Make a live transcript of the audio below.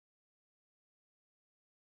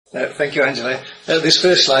Thank you, Angela. This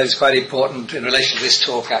first slide is quite important in relation to this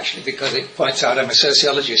talk, actually, because it points out I'm a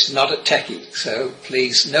sociologist, not a techie. So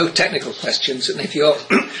please, no technical questions. And if you're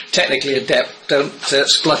technically adept, don't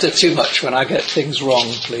splutter too much when I get things wrong,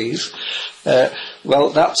 please. Well,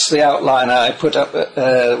 that's the outline I put up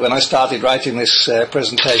when I started writing this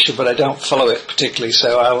presentation, but I don't follow it particularly,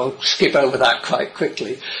 so I will skip over that quite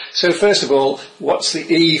quickly. So first of all, what's the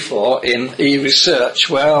E for in eResearch?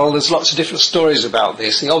 Well, there's lots of different stories about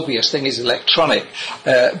this. The obvious thing is electronic,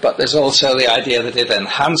 but there's also the idea that it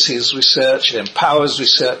enhances research, it empowers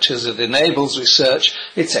researchers, it enables research.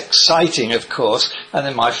 It's exciting, of course, and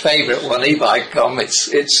then my favourite one, e-bicom,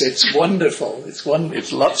 it's wonderful.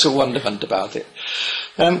 It's lots of wonderment about it.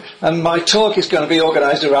 And my talk is going to be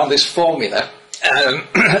organised around this formula,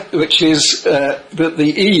 which is that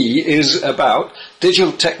the E is about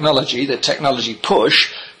digital technology, the technology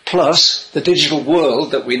push, plus the digital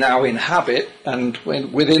world that we now inhabit and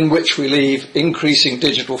within which we leave increasing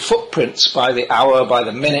digital footprints by the hour, by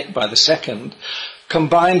the minute, by the second,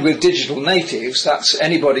 combined with digital natives. That's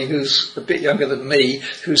anybody who's a bit younger than me,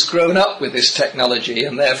 who's grown up with this technology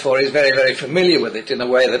and therefore is very, very familiar with it in a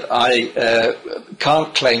way that I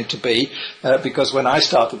can't claim to be, because when I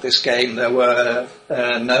started this game there were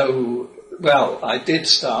I did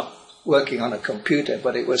start working on a computer,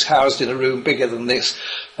 but it was housed in a room bigger than this,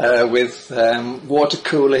 with water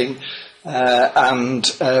cooling, and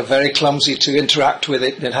very clumsy to interact with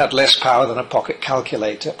it. It had less power than a pocket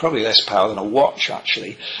calculator, probably less power than a watch,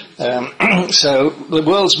 actually. So the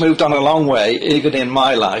world's moved on a long way, even in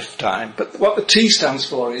my lifetime. But what the T stands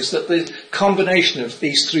for is that the combination of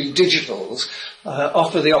these three digitals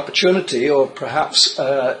offer the opportunity, or perhaps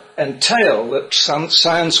entail, that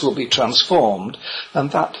science will be transformed, and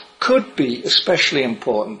that could be especially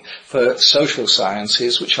important for social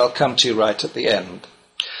sciences, which I'll come to right at the end.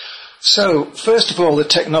 So, first of all, the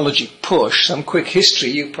technology push. Some quick history.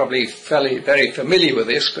 You're probably very familiar with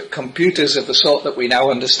this, but computers of the sort that we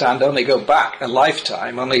now understand only go back a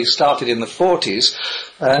lifetime, only started in the 40s,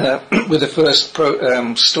 with the first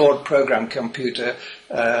stored program computer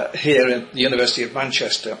here at the University of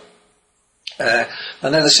Manchester.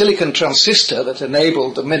 And then the silicon transistor that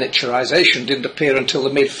enabled the miniaturization didn't appear until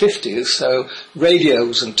the mid-50s, so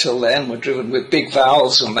radios until then were driven with big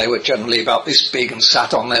valves, and they were generally about this big and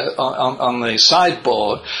sat on the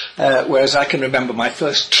sideboard, whereas I can remember my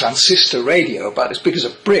first transistor radio about as big as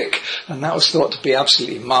a brick, and that was thought to be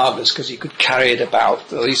absolutely marvellous because you could carry it about,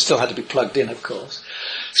 though you still had to be plugged in, of course.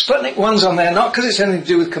 Sputnik 1's on there, not because it's anything to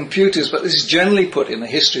do with computers, but this is generally put in the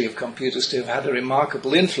history of computers to have had a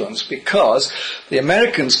remarkable influence, because the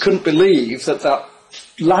Americans couldn't believe that that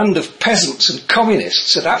land of peasants and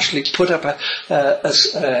communists had actually put up a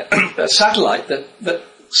satellite that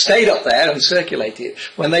stayed up there and circulated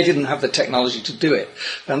when they didn't have the technology to do it.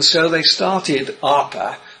 And so they started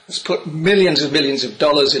ARPA, has put millions and millions of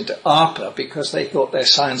dollars into ARPA because they thought their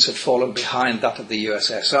science had fallen behind that of the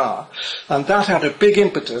USSR. And that had a big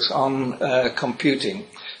impetus on computing.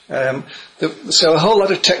 So a whole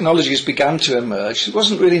lot of technologies began to emerge. It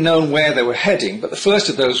wasn't really known where they were heading, but the first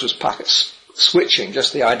of those was packets switching,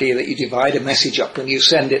 just the idea that you divide a message up and you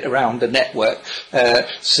send it around the network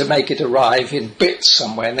to make it arrive in bits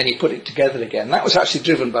somewhere, and then you put it together again. That was actually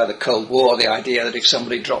driven by the Cold War, the idea that if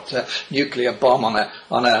somebody dropped a nuclear bomb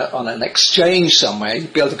on an exchange somewhere,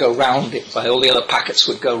 you'd be able to go round it, by all the other packets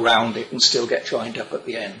would go round it and still get joined up at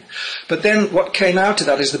the end. But then what came out of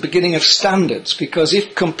that is the beginning of standards, because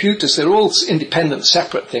if computers, they're all independent,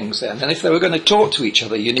 separate things then, and if they were going to talk to each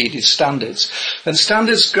other, you needed standards. And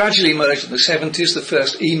standards gradually emerged in the 70s. The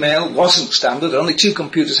first email wasn't standard. Only two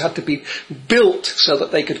computers had to be built so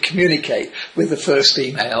that they could communicate with the first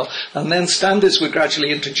email. And then standards were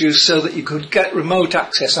gradually introduced so that you could get remote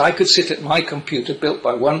access. I could sit at my computer, built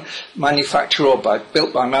by one manufacturer or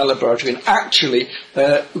built by my laboratory, and actually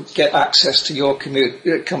get access to your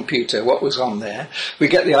computer, what was on there. We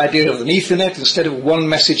get the idea of an Ethernet. Instead of one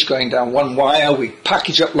message going down one wire, we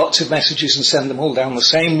package up lots of messages and send them all down the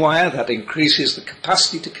same wire. That increases the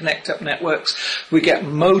capacity to connect up networks. We get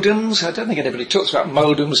modems. I don't think anybody talks about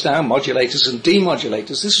modems now, modulators and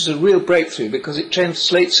demodulators. This is a real breakthrough because it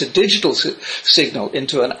translates a digital signal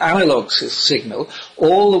into an analog signal.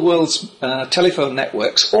 All the world's telephone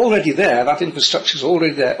networks already there, that infrastructure is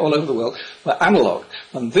already there all over the world, were analog.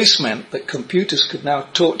 And this meant that computers could now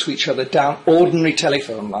talk to each other down ordinary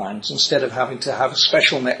telephone lines instead of having to have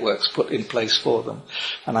special networks put in place for them.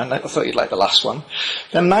 And I thought you'd like the last one.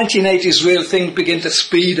 Then 1980s real things begin to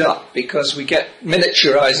speed up because we get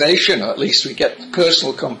miniaturization, or at least we get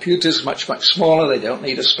personal computers much, much smaller. They don't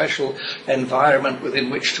need a special environment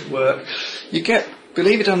within which to work. You get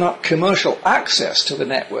believe it or not, commercial access to the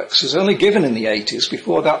networks was only given in the 80s.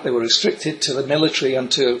 Before that, they were restricted to the military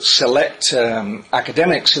and to select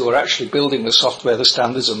academics who were actually building the software, the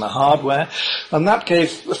standards, and the hardware. And that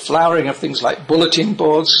gave the flowering of things like bulletin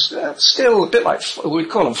boards, still a bit like, we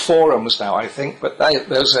call them forums now, I think, but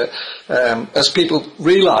as people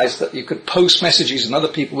realized that you could post messages and other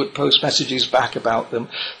people would post messages back about them.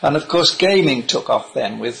 And of course, gaming took off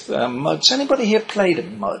then with MUDs. Anybody here played a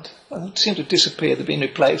MUD? They seem to disappear. They've been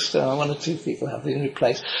replaced. One or two people have been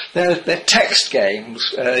replaced. They're text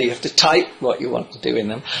games. You have to type what you want to do in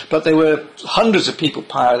them. But there were hundreds of people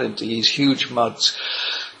piled into these huge MUDs.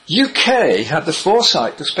 UK had the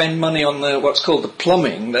foresight to spend money on what's called the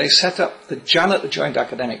plumbing. They set up the JANET, the Joint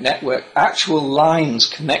Academic Network, actual lines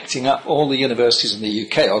connecting up all the universities in the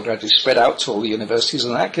UK, or gradually spread out to all the universities,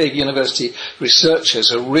 and that gave university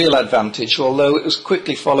researchers a real advantage, although it was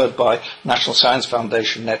quickly followed by National Science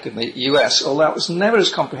Foundation net in the US, although that was never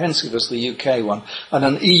as comprehensive as the UK one, and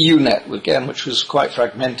an EU net, again, which was quite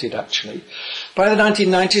fragmented, actually. By the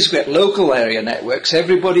 1990s, we had local area networks.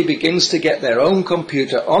 Everybody begins to get their own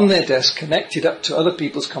computer on their desk connected up to other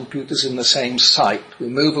people's computers in the same site. We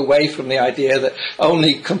move away from the idea that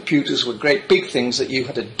only computers were great big things that you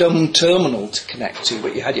had a dumb terminal to connect to,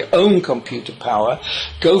 but you had your own computer power.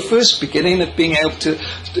 Gophers, beginning of being able to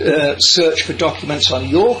search for documents on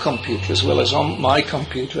your computer as well as on my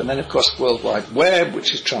computer. And then, of course, the World Wide Web,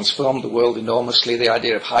 which has transformed the world enormously. The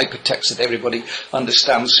idea of hypertext that everybody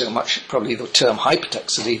understands so much, probably the term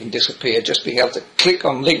hypertext has even disappeared, just being able to click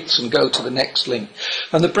on links and go to the next link.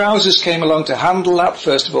 And the browsers came along to handle that.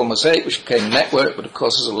 First of all, Mosaic, which became a network, but of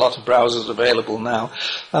course there's a lot of browsers available now.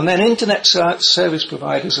 And then internet service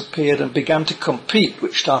providers appeared and began to compete,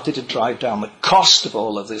 which started to drive down the cost of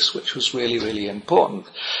all of this, which was really, really important.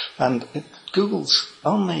 And Google's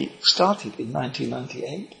only started in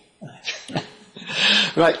 1998.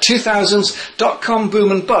 Right, 2000s, dot-com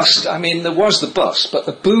boom and bust. I mean, there was the bust, but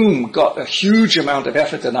the boom got a huge amount of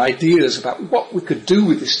effort and ideas about what we could do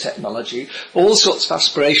with this technology, all sorts of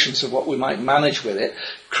aspirations of what we might manage with it.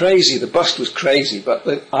 Crazy, the bust was crazy, but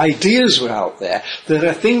the ideas were out there. There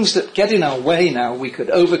are things that get in our way now we could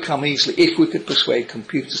overcome easily if we could persuade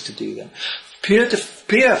computers to do them.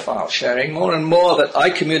 Peer-to-peer file sharing, more and more that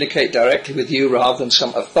I communicate directly with you rather than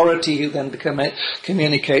some authority who then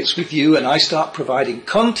communicates with you, and I start providing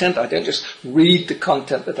content. I don't just read the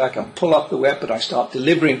content that I can pull off the web, but I start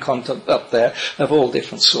delivering content up there of all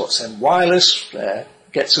different sorts. And wireless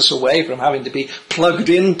gets us away from having to be plugged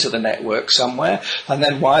into the network somewhere, and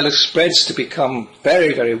then wireless spreads to become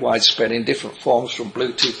very, very widespread in different forms, from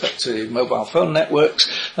Bluetooth up to mobile phone networks,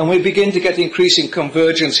 and we begin to get increasing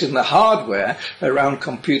convergence in the hardware around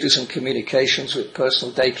computers and communications with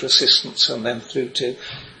personal data assistants, and then through to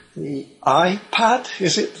the iPad,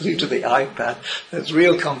 is it? Through to the iPad. There's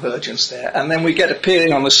real convergence there. And then we get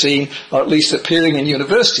appearing on the scene, or at least appearing in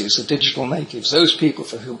universities, the digital natives, those people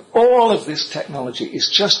for whom all of this technology is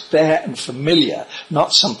just there and familiar,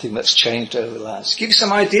 not something that's changed over the last. To give you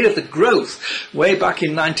some idea of the growth, way back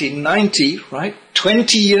in 1990, right,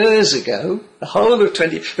 20 years ago, the whole of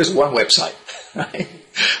 20, there's one website, right?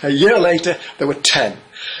 A year later, there were 10.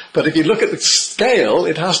 But if you look at the scale,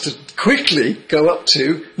 it has to quickly go up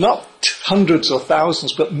to not hundreds or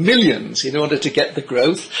thousands, but millions in order to get the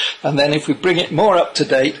growth. And then if we bring it more up to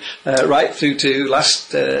date, right through to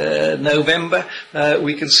last November,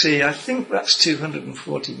 we can see, I think that's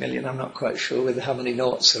 240 million. I'm not quite sure with how many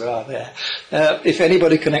noughts there are there. If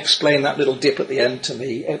anybody can explain that little dip at the end to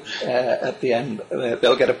me, at the end,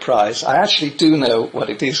 they'll get a prize. I actually do know what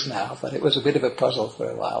it is now, but it was a bit of a puzzle for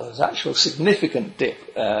a while. There's actual significant dip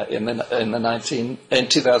in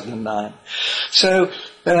 2009. So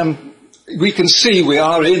we can see we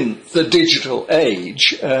are in the digital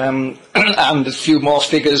age, and a few more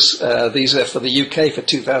figures. These are for the UK for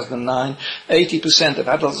 2009. 80% of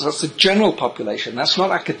adults, that's the general population. That's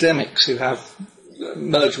not academics who have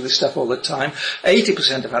merge with this stuff all the time.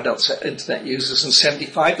 80% of adults are internet users, and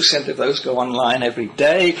 75% of those go online every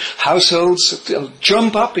day. Households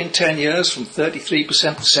jump up in 10 years from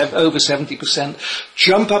 33% to over 70%,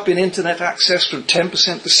 jump up in internet access from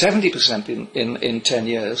 10% to 70% in 10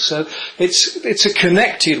 years. So it's a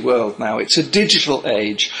connected world now. It's a digital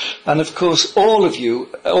age. And of course, all of you,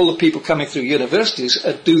 all the people coming through universities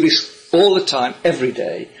do this all the time, every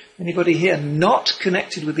day. Anybody here not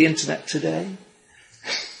connected with the internet today?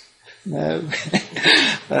 No.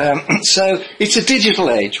 So it's a digital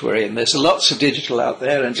age we're in. There's lots of digital out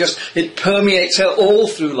there, and just it permeates all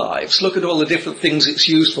through lives. Look at all the different things it's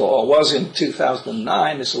used for, or was in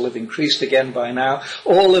 2009. This will have increased again by now.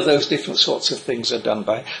 All of those different sorts of things are done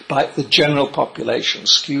by the general population,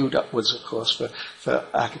 skewed upwards, of course, for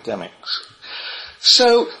academics.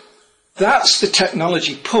 So that's the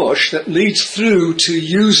technology push that leads through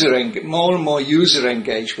to more and more user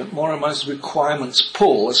engagement, more and more requirements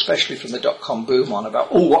pull, especially from the dot-com boom on,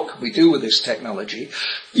 about, what can we do with this technology?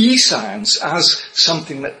 E-science, as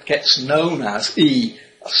something that gets known as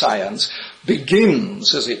e-science,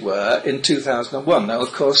 begins, as it were, in 2001. Now,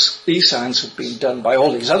 of course, e-science had been done by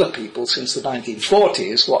all these other people since the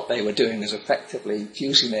 1940s. What they were doing is effectively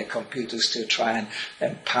using their computers to try and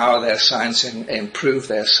empower their science and improve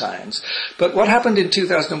their science. But what happened in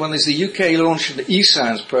 2001 is the UK launched an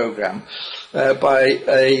e-science program by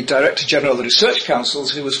a Director General of the Research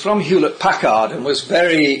Councils who was from Hewlett-Packard and was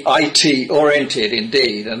very IT-oriented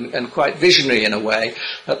indeed and quite visionary in a way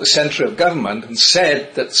at the centre of government, and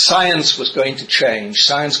said that science was going to change.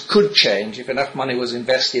 Science could change if enough money was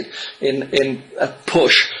invested in a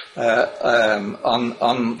push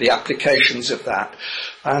on the applications of that.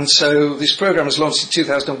 And so this program was launched in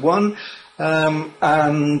 2001.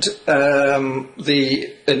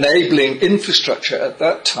 The enabling infrastructure at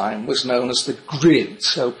that time was known as the grid.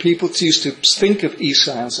 So people used to think of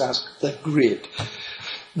e-science as the grid.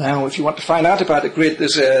 Now, if you want to find out about the grid,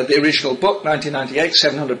 there's the original book, 1998,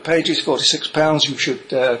 700 pages, £46. You should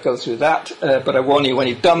go through that. But I warn you, when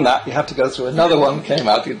you've done that, you have to go through another one, came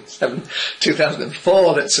out in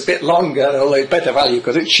 2004, that's a bit longer, although better value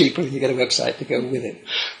because it's cheaper and you get a website to go with it.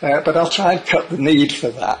 But I'll try and cut the need for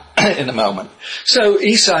that in a moment. So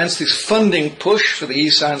eScience, this funding push for the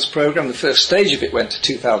eScience program, the first stage of it went to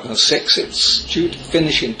 2006. It's due to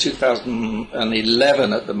finish in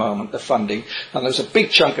 2011 at the moment, the funding. And there's a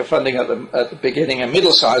big chunk of funding at the beginning, a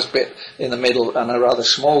middle-sized bit in the middle, and a rather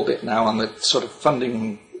small bit now on the sort of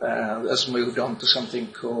funding has moved on to something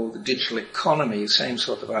called the digital economy, same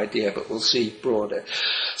sort of idea, but we'll see broader.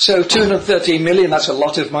 So 213 million, that's a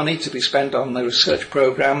lot of money to be spent on the research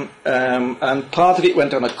program, and part of it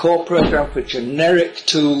went on a core program for generic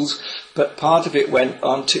tools, but part of it went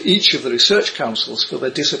on to each of the research councils for the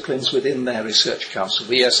disciplines within their research council.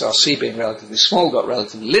 The ESRC being relatively small got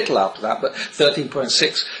relatively little out of that, but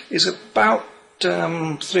 13.6 is about 3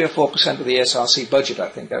 or 4% of the ESRC budget, I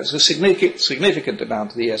think. That was a significant amount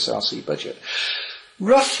of the ESRC budget.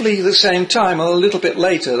 Roughly the same time, or a little bit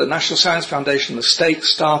later, the National Science Foundation, the state,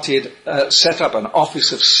 set up an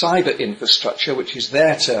Office of Cyber Infrastructure, which is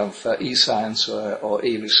their term for e-science or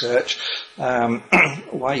e-research.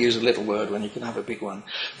 Why use a little word when you can have a big one?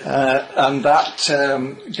 And that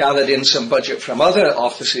gathered in some budget from other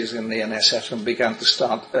offices in the NSF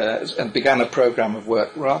and began a program of work,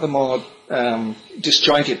 rather more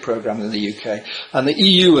disjointed program in the UK. And the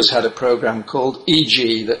EU has had a program called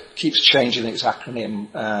EG that keeps changing its acronym,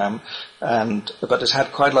 but has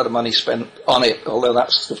had quite a lot of money spent on it, although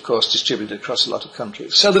that's, of course, distributed across a lot of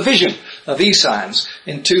countries. So the vision of eScience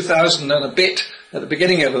in 2000 and a bit, at the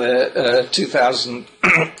beginning of 2000,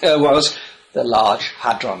 was the Large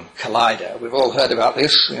Hadron Collider. We've all heard about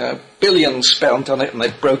this. Billions spent on it, and they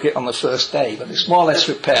broke it on the first day, but it's more or less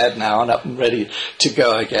repaired now and up and ready to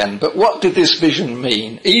go again. But what did this vision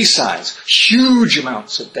mean? E-science, huge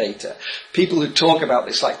amounts of data. People who talk about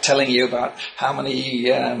this, like telling you about how many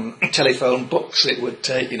telephone books it would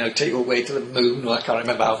take, take you away to the moon, or I can't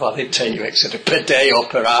remember how far they'd take you, etc., per day or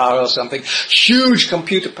per hour or something. Huge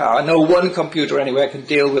computer power. No one computer anywhere can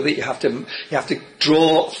deal with it. You have to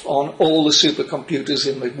draw on all the supercomputers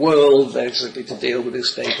in the world basically to deal with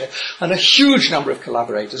this data. And a huge number of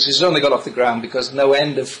collaborators. It's only got off the ground because no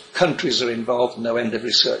end of countries are involved, no end of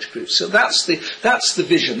research groups. So that's the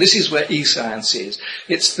vision. This is where eScience is.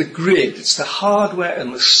 It's the grid, it's the hardware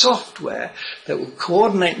and the software that will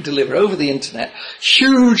coordinate and deliver over the internet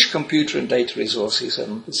huge computer and data resources,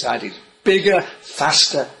 and decided bigger,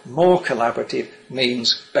 faster, more collaborative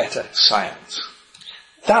means better science.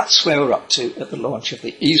 That's where we're up to at the launch of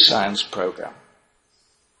the eScience program.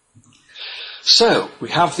 So,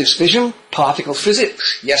 we have this vision: particle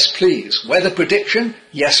physics, yes please. Weather prediction,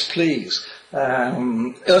 yes please.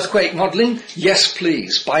 Earthquake modelling, yes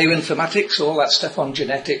please. Bioinformatics, all that stuff on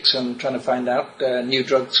genetics and trying to find out new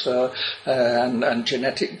drugs for and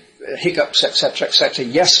genetic hiccups, etc.,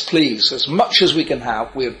 yes please. As much as we can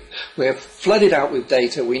have, we're flooded out with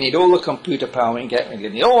data. We need all the computer power we can get. We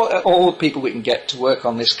need all the people we can get to work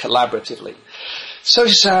on this collaboratively.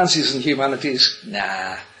 Social sciences and humanities,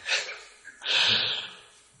 nah.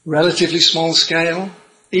 Relatively small scale.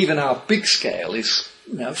 Even our big scale is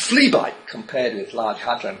flea bite compared with Large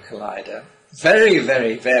Hadron Collider. Very,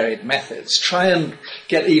 very varied methods. Try and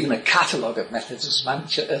get even a catalogue of methods as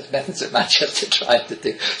methods at Manchester tried to do.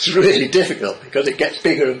 It's really difficult because it gets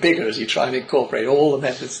bigger and bigger as you try and incorporate all the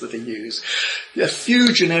methods that are used. A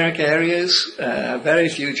few generic areas, very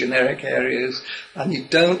few generic areas, and you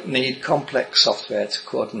don't need complex software to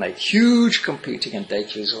coordinate huge computing and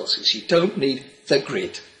data resources. You don't need the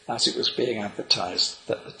grid as it was being advertised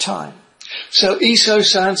at the time. So eSocial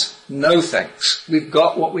science, no thanks. We've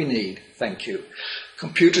got what we need. Thank you.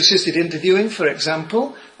 Computer-assisted interviewing, for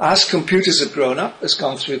example, as computers have grown up, has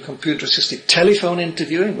gone through computer-assisted telephone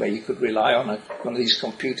interviewing, where you could rely on one of these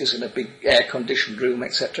computers in a big air-conditioned room,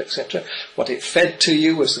 etc., etc. What it fed to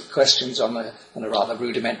you was the questions on a rather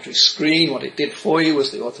rudimentary screen. What it did for you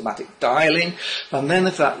was the automatic dialing. And then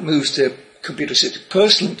if that moves to computer-assisted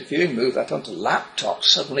personal interviewing, move that onto laptops,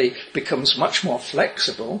 suddenly becomes much more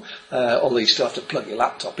flexible, although you still have to plug your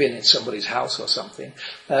laptop in somebody's house or something.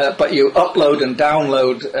 But you upload and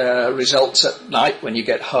download results at night when you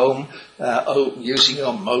get home, using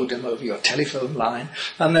your modem over your telephone line.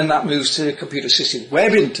 And then that moves to computer-assisted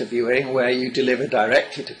web interviewing, where you deliver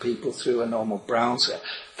directly to people through a normal browser.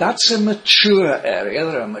 That's a mature area.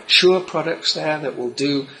 There are mature products there that will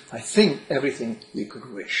do, I think, everything you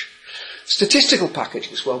could wish. Statistical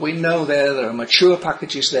packages, well, we know there are mature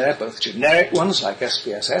packages there, both generic ones like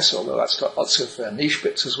SPSS, although that's got lots of niche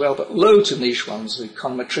bits as well, but loads of niche ones. The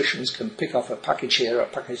econometricians can pick off a package here or a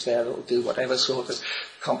package there that will do whatever sort of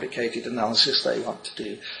complicated analysis they want to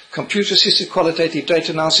do. Computer-assisted qualitative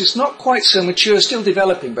data analysis, not quite so mature, still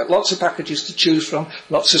developing, but lots of packages to choose from,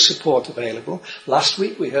 lots of support available. Last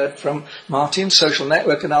week we heard from Martin, social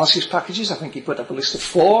network analysis packages. I think he put up a list of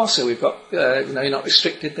 4, so we've got, you're not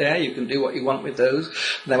restricted there. You can do what you want with those.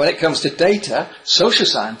 And then when it comes to data, social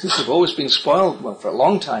scientists have always been spoiled, well, for a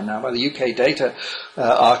long time now, by the UK Data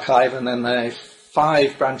Archive, and then the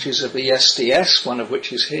 5 branches of ESDS, one of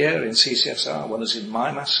which is here in CCSR, one is in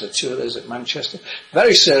MIMAS, so 2 of those at Manchester.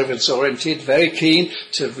 Very service-oriented, very keen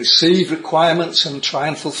to receive requirements and try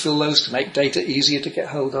and fulfill those to make data easier to get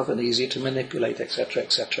hold of and easier to manipulate, etc.,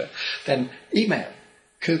 etc. Then email.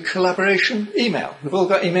 Collaboration, email. We've all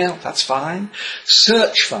got email, that's fine.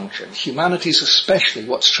 Search function, humanities especially,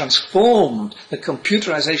 what's transformed, the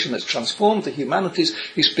computerization that's transformed the humanities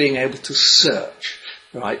is being able to search.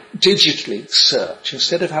 Right, digitally search,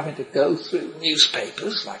 instead of having to go through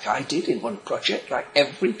newspapers like I did in one project, like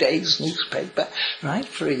every day's newspaper, right,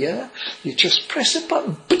 for a year. You just press a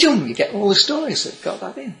button, boom, you get all the stories that got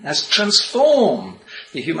that in. That's transformed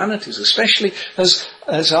the humanities, especially as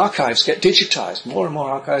archives get digitized. More and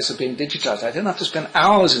more archives are being digitized. I don't have to spend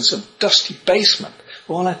hours in some dusty basement.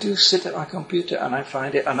 All I do is sit at my computer and I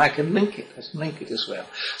find it and I can link it as well.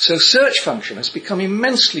 So search function has become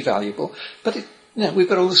immensely valuable, but we've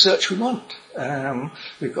got all the search we want.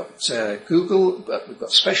 We've got Google, but we've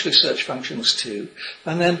got specialist search functions too.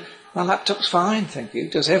 And then my laptop's fine, thank you.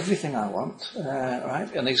 It does everything I want,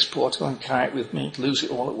 right? And it's portable and carry it with me, lose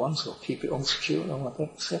it all at once or keep it all secure or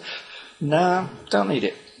whatever. So, no, don't need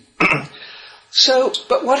it. So,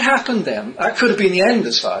 but what happened then? That could have been the end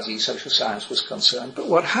as far as eSocial science was concerned. But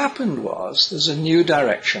what happened was there's a new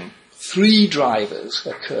direction. 3 drivers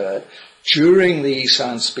occurred during the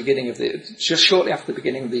science just shortly after the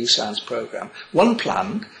beginning of the science program. One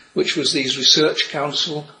planned, which was these research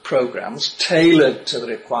council programs tailored to the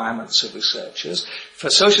requirements of researchers. For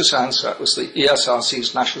social science, that was the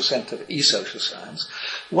ESRC's National Centre for eSocial Science.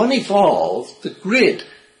 One evolved, the grid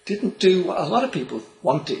didn't do what a lot of people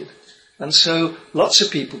wanted. And so lots of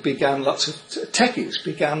techies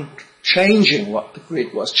began changing what the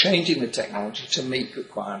grid was, changing the technology to meet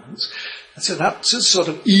requirements. And so that's a sort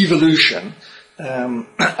of evolution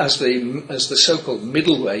as the so-called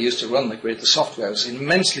middleware used to run the grid. The software was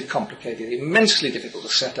immensely complicated, immensely difficult to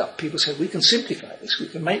set up. People said, we can simplify this, we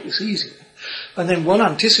can make this easier. And then one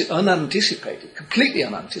completely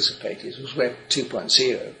unanticipated, was Web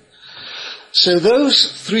 2.0. So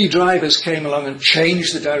those 3 drivers came along and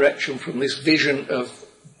changed the direction from this vision of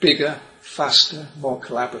bigger, faster, more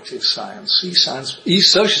collaborative science.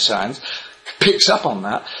 eSocial science picks up on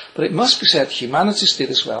that, but it must be said humanities did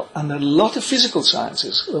as well, and a lot of physical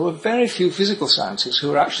sciences. There were very few physical sciences who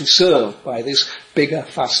were actually served by this bigger,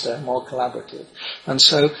 faster, more collaborative. And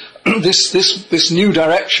so this new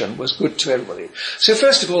direction was good to everybody. So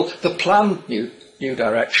first of all, the planned new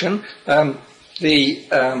direction,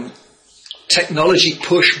 the technology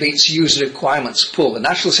push meets user requirements pull. The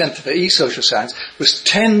National Centre for eSocial Science was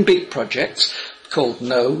 10 big projects, called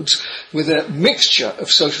nodes, with a mixture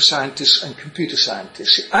of social scientists and computer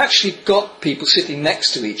scientists. It actually got people sitting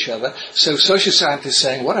next to each other, so social scientists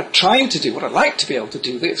saying, what I'm trying to do, what I'd like to be able to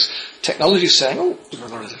do this, technology saying, oh,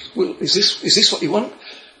 well, is this what you want?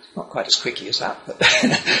 Not quite as quickly as that, but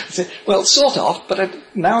well, sort of, but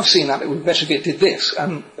I've seen that it would be better if it did this.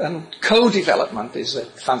 And co-development is a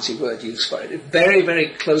fancy word used for it. Very, very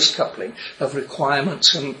close coupling of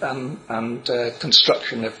requirements and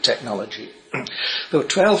construction of technology. There were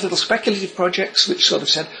 12 little speculative projects which sort of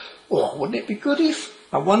said, oh, wouldn't it be good if,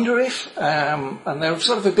 I wonder if, and they were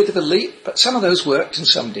sort of a bit of a leap, but some of those worked and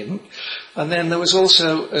some didn't. And then there was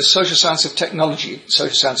also a social science of technology,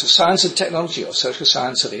 social science of science and technology, or social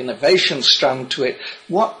science of innovation strand to it.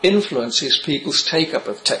 What influences people's take-up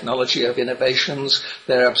of technology, of innovations,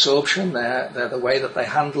 their absorption, the way that they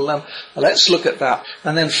handle them? Let's look at that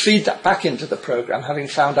and then feed that back into the program. Having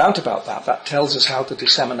found out about that, that tells us how to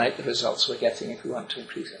disseminate the results we're getting if we want to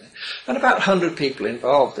increase it. And about 100 people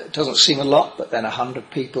involved. It doesn't seem a lot, but then 100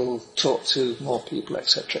 people talk to more people,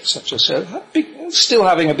 etc., etc. So still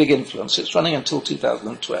having a big influence. It's running until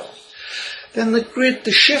 2012. Then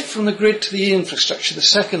the shift from the grid to the e-infrastructure, the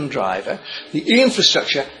second driver. The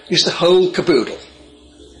e-infrastructure is the whole caboodle,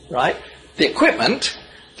 right? The equipment,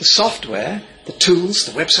 the software, the tools,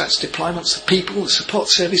 the websites, deployments, the people, the support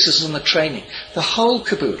services and the training. The whole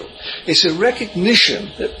caboodle. It's a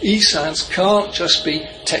recognition that e-science can't just be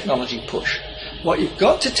technology push. What you've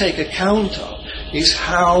got to take account of is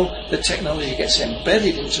how the technology gets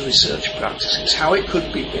embedded into research practices, how it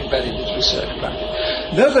could be embedded into research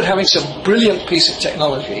practice. No good having some brilliant piece of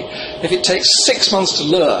technology if it takes 6 months to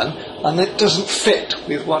learn and it doesn't fit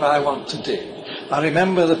with what I want to do. I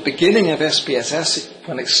remember the beginning of SPSS,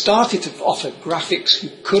 when it started to offer graphics,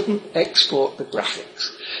 you couldn't export the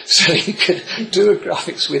graphics. So you could do a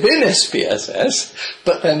graphics within SPSS,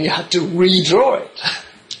 but then you had to redraw it.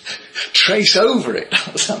 Trace over it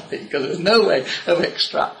or something, because there's no way of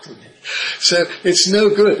extracting it. So it's no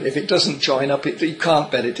good if it doesn't join up, you can't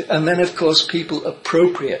bed it. And then, of course, people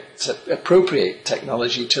appropriate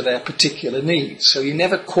technology to their particular needs. So you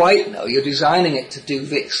never quite know. You're designing it to do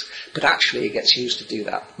this, but actually it gets used to do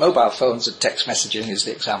that. Mobile phones and text messaging is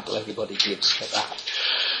the example everybody gives for that.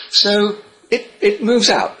 So it moves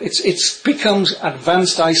out. It becomes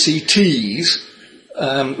advanced ICTs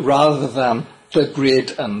rather than the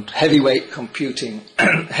grid and heavyweight computing,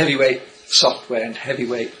 heavyweight software and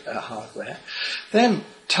heavyweight hardware. Then,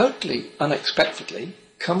 totally unexpectedly,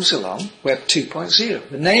 comes along Web 2.0.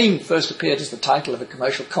 The name first appeared as the title of a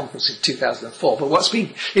commercial conference in 2004, but what's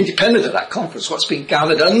been, independent of that conference, what's been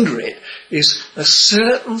gathered under it is a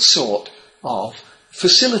certain sort of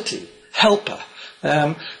facility, helper,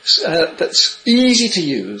 that's easy to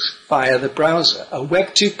use via the browser. A Web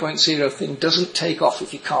 2.0 thing doesn't take off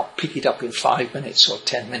if you can't pick it up in 5 minutes or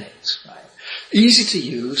 10 minutes. Right? Easy to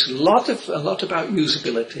use, a lot about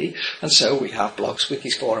usability, and so we have blogs,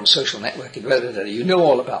 wikis, forums, social networking, blah, blah, blah. You know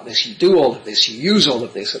all about this, you do all of this, you use all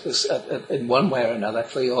of this in one way or another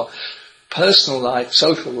for your personal life,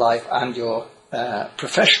 social life, and your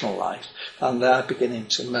professional life, and they're beginning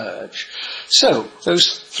to merge. So,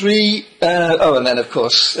 those three, and then of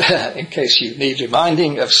course, in case you need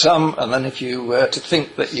reminding of some, and then if you were to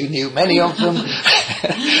think that you knew many of them,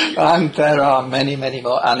 and there are many, many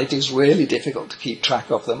more, and it is really difficult to keep track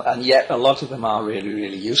of them, and yet a lot of them are really,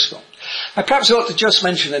 really useful. I perhaps ought to just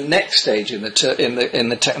mention the next stage in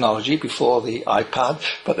the technology before the iPad,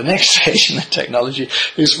 but the next stage in the technology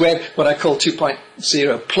is Web, what I call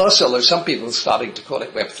 2.0 plus, although some people are starting to call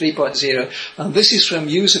it Web 3.0, and this is from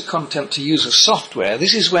user content to user software.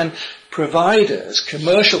 This is when providers,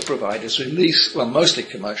 commercial providers release, well mostly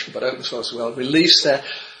commercial, but open source as well, release their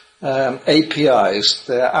APIs,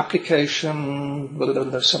 their application,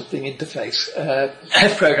 something interface,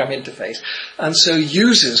 program interface. And so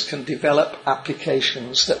users can develop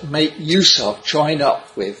applications that make use of, join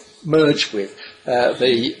up with, merge with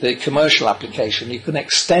the commercial application. You can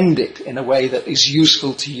extend it in a way that is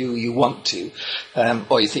useful to you, you want to,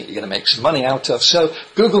 or you think you're going to make some money out of. So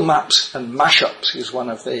Google Maps and Mashups is one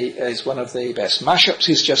of the best. Mashups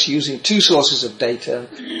is just using two sources of data,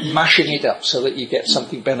 mashing it up so that you get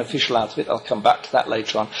something beneficial out of it. I'll come back to that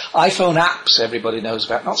later on. iPhone apps, everybody knows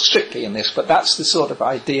about, not strictly in this, but that's the sort of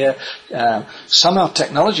idea. Some are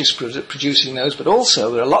technologists producing those, but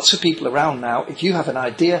also there are lots of people around now. If you have an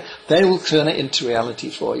idea, they will turn it into reality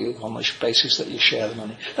for you on the basis that you share the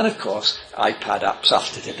money. And of course, iPad apps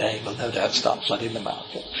after today will no doubt start flooding the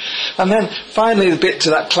market. And then finally, the bit to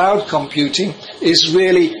that cloud computing is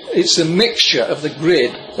really, it's a mixture of the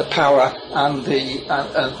grid, the power, and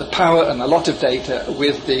the power and a lot of data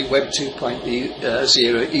with the Web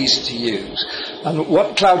 2.0 easy to use. And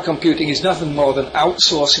what cloud computing is nothing more than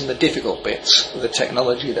outsourcing the difficult bits, the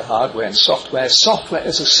technology, the hardware and software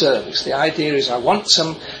as a service. The idea is I want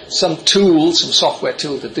some tool, some software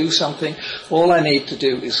tool to do something. All I need to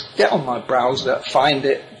do is get on my browser, find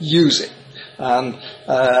it, use it. And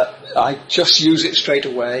I just use it straight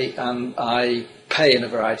away, and I pay in a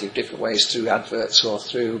variety of different ways, through adverts or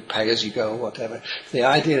through pay-as-you-go or whatever. The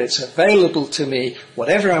idea it's available to me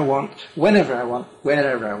whatever I want, whenever I want,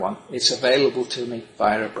 wherever I want. It's available to me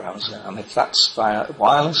via a browser. And if that's via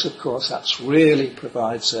wireless, of course, that really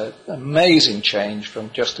provides an amazing change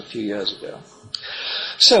from just a few years ago.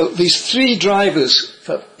 So these three drivers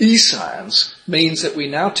for e-science means that we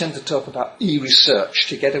now tend to talk about e-research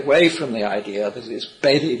to get away from the idea that it's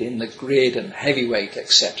bedded in the grid and heavyweight,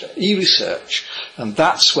 etc. E-research, and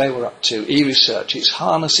that's where we're up to. E-research is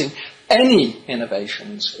harnessing any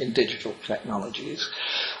innovations in digital technologies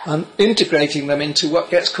and integrating them into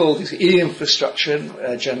what gets called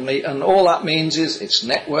e-infrastructure generally, and all that means is it's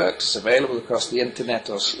networked, it's available across the internet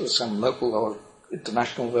or some local or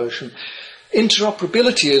international version.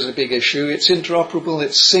 Interoperability is a big issue. It's interoperable,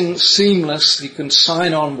 it's seamless. You can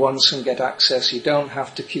sign on once and get access. You don't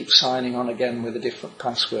have to keep signing on again with a different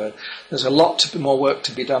password. There's a lot more work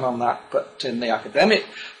to be done on that, but in the academic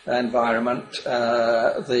environment,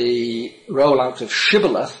 the rollout of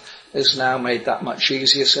Shibboleth has now made that much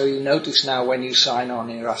easier. So you notice now when you sign on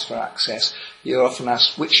and you're asked for access, you're often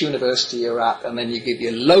asked which university you're at, and then you give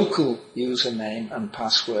your local username and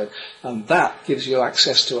password, and that gives you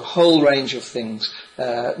access to a whole range of things.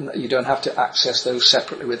 You don't have to access those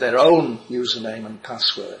separately with their own username and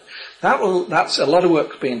password. That's a lot of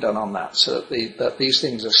work being done on that, so that these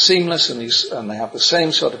things are seamless and they have the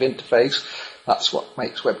same sort of interface. That's what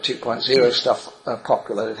makes Web 2.0 stuff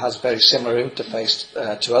popular. It has a very similar interface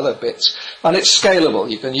to other bits. And it's scalable.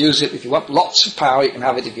 You can use it. If you want lots of power, you can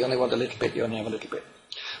have it. If you only want a little bit, you only have a little bit.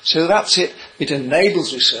 So that's it. It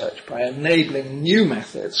enables research by enabling new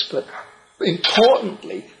methods, but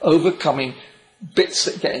importantly, overcoming bits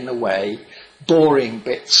that get in the way, boring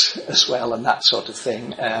bits as well, and that sort of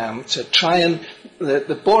thing. To try and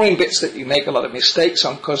the boring bits that you make a lot of mistakes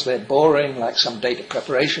on because they're boring, like some data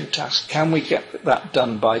preparation task, can we get that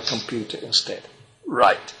done by computer instead?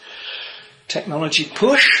 Right. Technology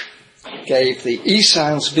push gave the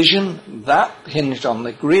e-science vision. That hinged on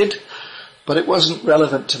the grid, but it wasn't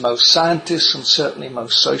relevant to most scientists and certainly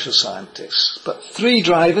most social scientists. But three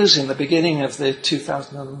drivers in the beginning of the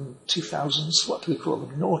 2000s, what do we call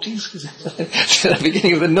them, noughties? The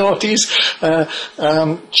beginning of the noughties,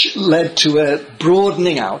 led to a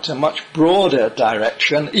broadening out, a much broader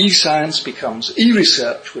direction. E-science becomes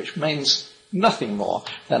e-research, which means nothing more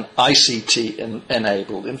than ICT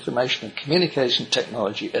enabled, information and communication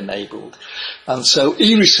technology enabled. And so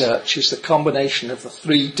e-research is the combination of the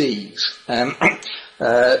three Ds.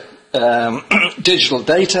 Digital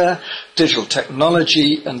data, digital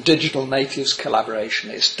technology, and digital natives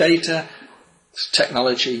collaboration. It's data, it's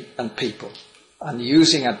technology, and people. And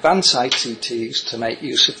using advanced ICTs to make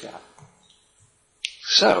use of that.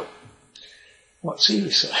 So, what's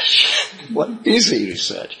e-research? What is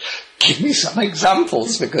e-research? Give me some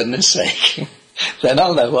examples, for goodness sake. Then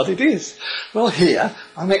I'll know what it is. Well, here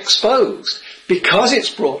I'm exposed. Because it's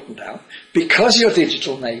broadened out, because you're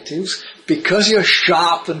digital natives, because you're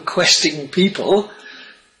sharp and questing people,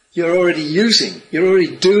 you're already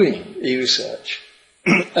doing e-research.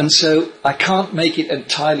 And so I can't make it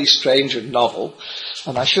entirely strange and novel.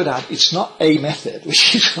 And I should add, it's not a method,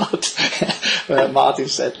 which is what Martin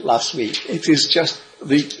said last week. It is just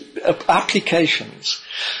the applications.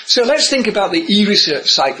 So let's think about the e-research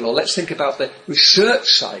cycle, or let's think about the research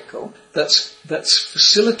cycle that's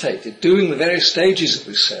facilitated, doing the various stages of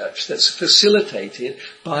research that's facilitated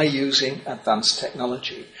by using advanced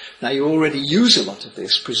technology. Now, you already use a lot of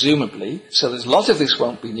this, presumably, so there's a lot of this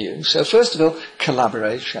won't be new. So first of all,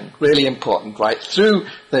 collaboration, really important, right through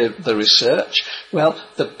the research. Well,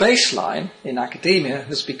 the baseline in academia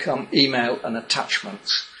has become email and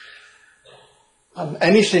attachments. And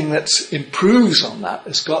anything that improves on that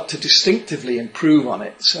has got to distinctively improve on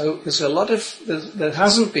it. So there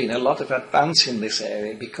hasn't been a lot of advance in this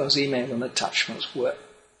area because email and attachments work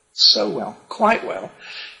so well, quite well.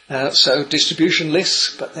 So distribution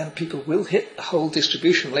lists, but then people will hit the whole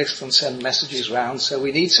distribution list and send messages around. So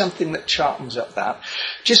we need something that sharpens up that.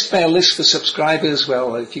 Gistmail lists for subscribers,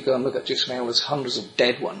 well, if you go and look at Gistmail, there's hundreds of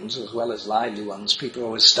dead ones as well as lively ones. People are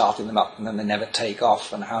always starting them up and then they never take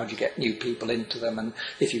off. And how do you get new people into them? And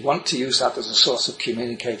if you want to use that as a source of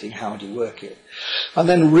communicating, how do you work it? And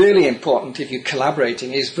then really important, if you're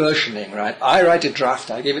collaborating, is versioning, right? I write a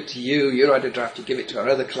draft, I give it to you, you write a draft, you give it to our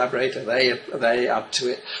other collaborator, they add to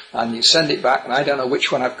it. and you send it back, and I don't know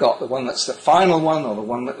which one I've got, the one that's the final one or the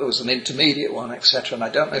one that was an intermediate one, etc., and I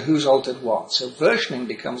don't know who's altered what. So versioning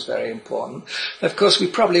becomes very important. Of course, we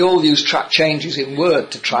probably all use track changes in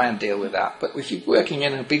Word to try and deal with that, but if you're working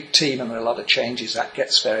in a big team and there are a lot of changes, that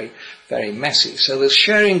gets very, very messy. So there's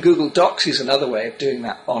sharing Google Docs is another way of doing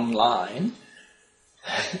that online.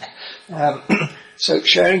 So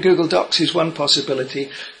sharing Google Docs is one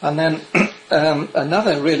possibility. And then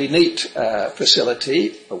another really neat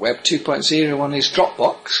facility, a Web 2.0 one, is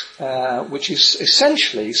Dropbox, which is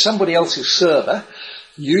essentially somebody else's server.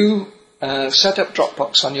 You set up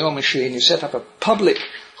Dropbox on your machine, you set up a public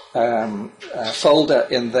folder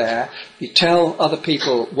in there, you tell other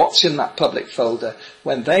people what's in that public folder.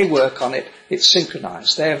 When they work on it, it's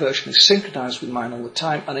synchronized. Their version is synchronized with mine all the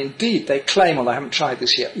time, and indeed they claim, well, I haven't tried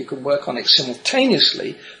this yet, you can work on it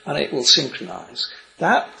simultaneously and it will synchronize.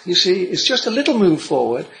 That, you see, is just a little move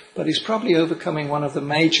forward, but is probably overcoming one of the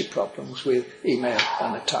major problems with email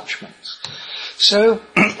and attachments. So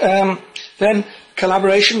then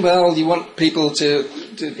collaboration, well, you want people to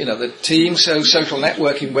the team, so social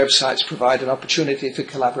networking websites provide an opportunity for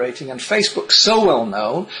collaborating, and Facebook's so well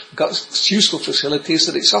known, got useful facilities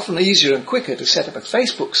that it's often easier and quicker to set up a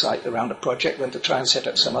Facebook site around a project than to try and set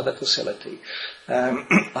up some other facility.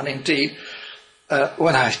 And indeed,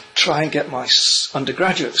 when I try and get my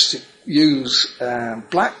undergraduates to use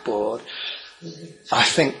Blackboard, I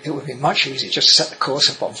think it would be much easier just to set the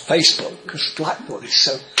course up on Facebook, because Blackboard is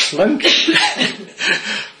so clunky.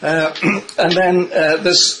 And then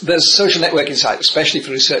there's social networking sites, especially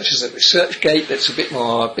for researchers at ResearchGate. That's a bit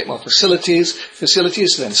more facilities.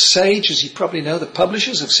 Then Sage, as you probably know, the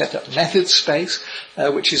publishers have set up Methods Space,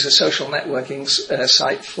 which is a social networking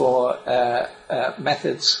site for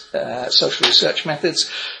methods, social research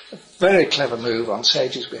methods. A very clever move on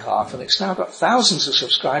Sage's behalf, and it's now got thousands of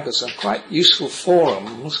subscribers and quite useful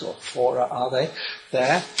forums, or fora are they,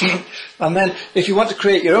 there. And then if you want to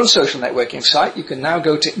create your own social networking site, you can now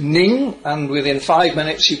go to Ning, and within 5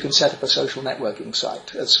 minutes you can set up a social networking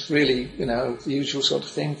site. It's really, the usual sort of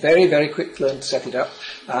thing. Very, very quick to learn to set it up.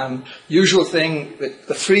 Usual thing,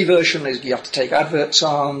 the free version is you have to take adverts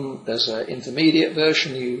on. There's an intermediate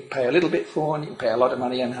version you pay a little bit for, and you can pay a lot of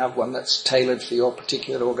money and have one that's tailored for your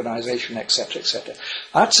particular organization, etc., etc.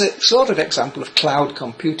 That's a sort of example of cloud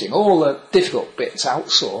computing. All the difficult bits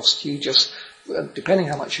outsourced. You just, depending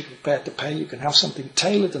how much you're prepared to pay, you can have something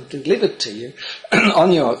tailored and delivered to you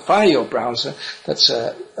via your browser. That's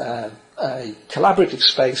a collaborative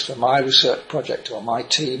space for my research project or my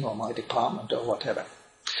team or my department or whatever.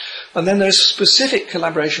 And then there's specific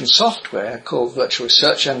collaboration software called virtual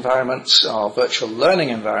research environments or virtual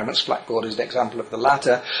learning environments. Blackboard is an example of the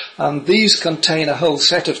latter. And these contain a whole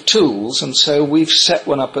set of tools, and so we've set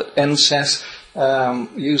one up at NSES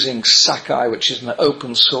using Sakai, which is an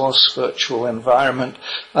open source virtual environment.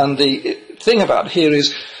 And the thing about here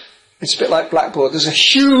is, it's a bit like Blackboard. There's a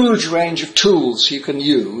huge range of tools you can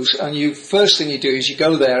use, and first thing you do is you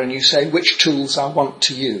go there and you say which tools I want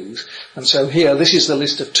to use. And so here, this is the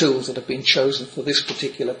list of tools that have been chosen for this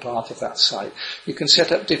particular part of that site. You can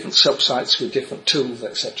set up different subsites with different tools,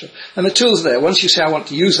 etc. And the tool's there. Once you say I want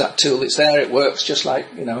to use that tool, it's there, it works just like,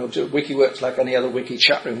 Wiki works like any other Wiki,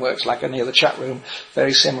 chat room works like any other chat room,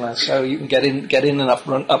 very similar. So you can get in and up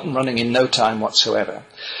and running in no time whatsoever.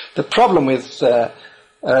 The problem with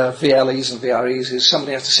VLEs and VREs is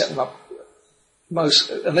somebody has to set them up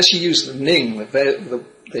unless you use the Ning, there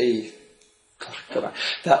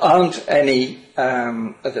aren't any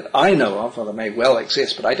that I know of, or they may well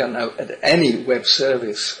exist, but I don't know any web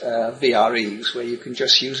service VREs where you can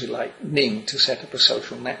just use it like Ning to set up a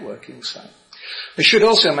social networking site. I should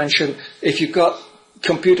also mention, if you've got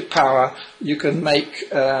computer power, you can make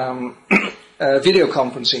video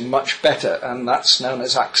conferencing much better, and that's known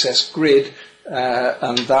as Access Grid.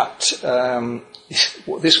 And that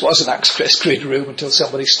this was an Access Grid room until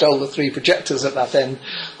somebody stole the 3 projectors at that end,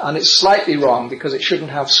 and it's slightly wrong because it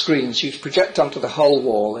shouldn't have screens. You project onto the whole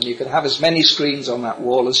wall, and you can have as many screens on that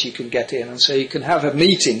wall as you can get in, and so you can have a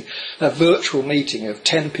virtual meeting of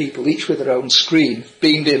 10 people, each with their own screen,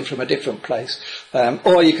 beamed in from a different place,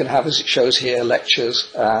 or you can have, as it shows here,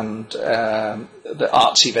 lectures and the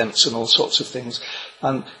arts events and all sorts of things.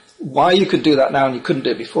 And why you could do that now and you couldn't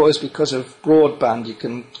do it before is because of broadband. You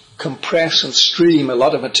can compress and stream a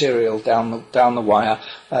lot of material down the wire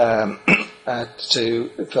for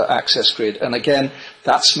Access Grid. And again,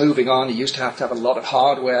 that's moving on. You used to have a lot of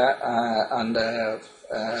hardware and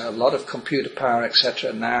a lot of computer power,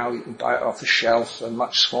 etc. Now you can buy it off the shelf, a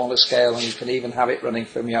much smaller scale, and you can even have it running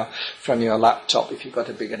from your laptop if you've got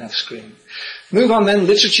a big enough screen. Move on then,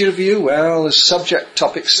 literature review. Well, there's subject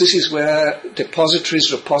topics. This is where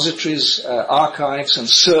depositories, repositories, archives and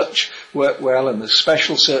search work well, and there's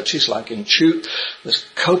special searches like in Tute. There's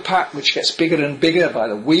COPAC, which gets bigger and bigger by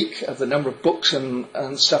the week of the number of books and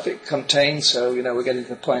stuff it contains. So, we're getting to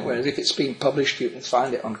the point where if it's been published, you can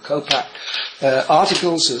find it on COPAC.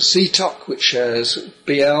 Articles, there's CTOC, which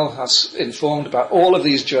BL has informed about all of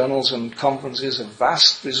these journals and conferences, a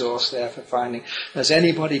vast resource there for finding. Has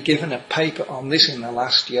anybody given a paper on this in the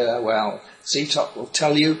last year? Well, CTOC will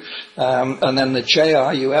tell you. And then the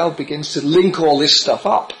JRUL begins to link all this stuff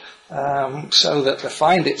up. So that the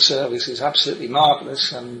Find It service is absolutely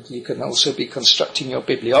marvellous, and you can also be constructing your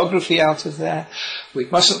bibliography out of there. We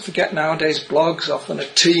mustn't forget nowadays blogs. Often a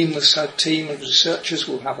team of researchers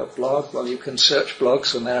will have a blog. Well, you can search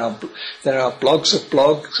blogs, and there are blogs of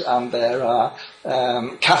blogs, and there are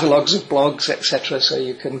catalogues of blogs, etc. So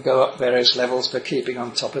you can go up various levels for keeping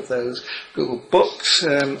on top of those. Google Books,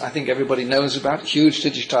 I think everybody knows about. Huge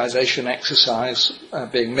digitization exercise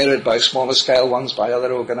being mirrored by smaller scale ones by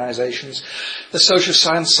other organizations. The Social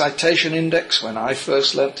Science Citation Index, when I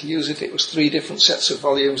first learned to use it, it was 3 different sets of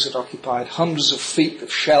volumes that occupied hundreds of feet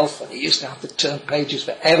of shelf, and you used to have to turn pages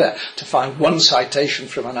forever to find one citation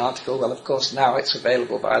from an article. Well, of course, now it's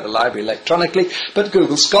available via the library electronically, but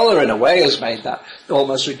Google Scholar, in a way, has made that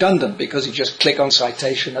almost redundant, because you just click on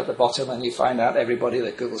citation at the bottom and you find out everybody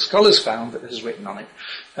that Google Scholar's found that has written on it,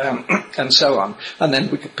 and so on. And then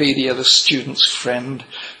Wikipedia, the student's friend,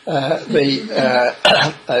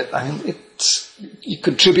 you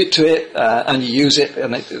contribute to it and you use it,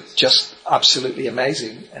 and it's just absolutely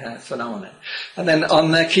amazing phenomenon. And then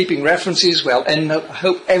on there, keeping references, well, EndNote, I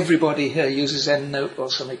hope everybody here uses EndNote or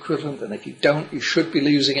some equivalent, and if you don't, you should be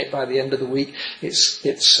using it by the end of the week.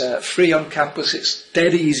 It's free on campus, it's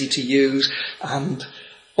dead easy to use, and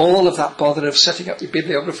all of that bother of setting up your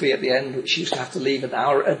bibliography at the end, which you used to have to leave an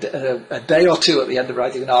hour, a day or two at the end of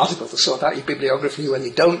writing an article to sort out your bibliography. Well,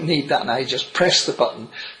 you don't need that now. You just press the button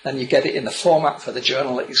and you get it in the format for the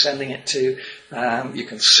journal that you're sending it to. You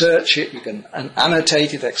can search it, you can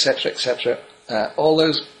annotate it, etc., etc. All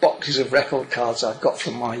those boxes of record cards I've got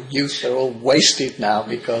from my youth are all wasted now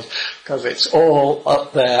because it's all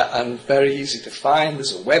up there and very easy to find.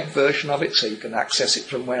 There's a web version of it, so you can access it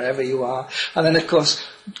from wherever you are. And then, of course,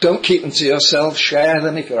 don't keep them to yourself. Share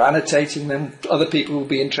them. If you're annotating them, other people will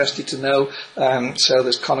be interested to know. So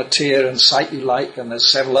there's Connotier and Cite You Like, and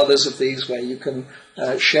there's several others of these where you can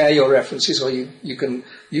share your references, or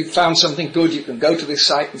you found something good, you can go to this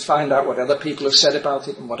site and find out what other people have said about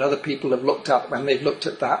it and what other people have looked at when they've looked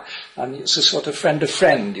at that. And it's a sort of friend of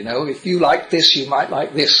friend, If you like this, you might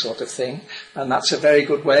like this sort of thing. And that's a very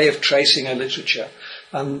good way of tracing a literature.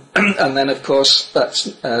 And then, of course,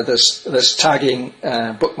 there's tagging,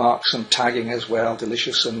 bookmarks and tagging as well.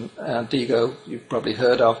 Delicious and Digo, you've probably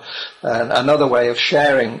heard of. Another way of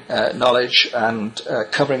sharing knowledge and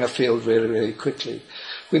covering a field really, really quickly.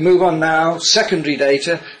 We move on now. Secondary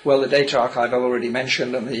data. Well, the data archive I've already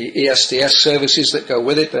mentioned, and the ESDS services that go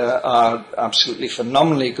with it are absolutely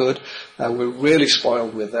phenomenally good. We're really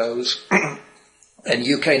spoiled with those. And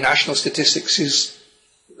UK national statistics is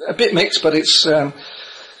a bit mixed, but it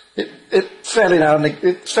fairly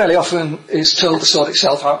often is told to sort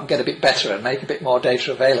itself out and get a bit better and make a bit more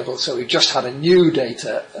data available. So we've just had a new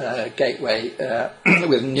data gateway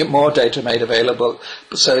with more data made available.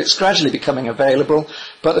 So it's gradually becoming available.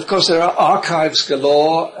 But of course there are archives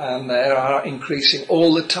galore, and they are increasing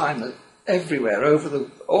all the time. Everywhere,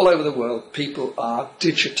 all over the world, people are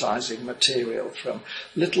digitizing material from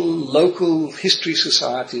little local history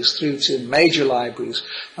societies through to major libraries,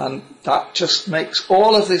 and that just makes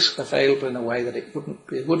all of this available in a way that it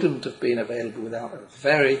wouldn't have been available without a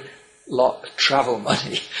very lot of travel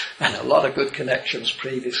money and a lot of good connections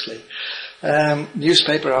previously.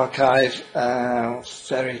 Newspaper archive,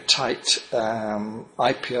 very tight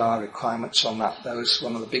IPR requirements on that. That was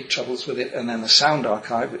one of the big troubles with it. And then the sound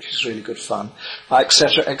archive, which is really good fun,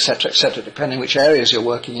 etc., etc., etc. Depending which areas you're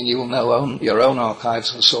working in, you will know your own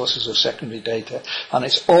archives and sources of secondary data. And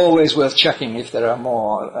it's always worth checking if there are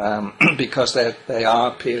more, because they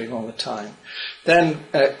are appearing all the time. Then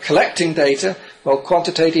collecting data, well,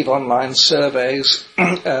 quantitative online surveys,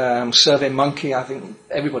 SurveyMonkey, I think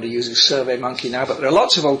everybody uses SurveyMonkey now, but there are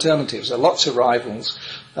lots of alternatives, there are lots of rivals,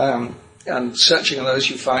 and searching on those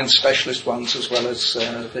you find specialist ones as well as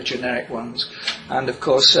the generic ones. And of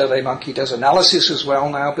course SurveyMonkey does analysis as well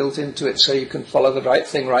now built into it, so you can follow the right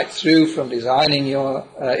thing right through from designing your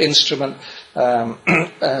instrument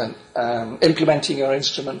implementing your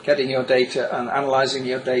instrument, getting your data and analysing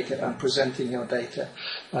your data and presenting your data.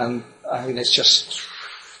 And I mean, it's just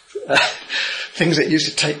things that used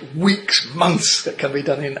to take weeks, months, that can be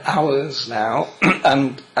done in hours now,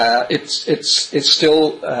 and it's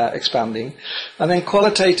still expanding. And then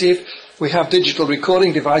qualitative, we have digital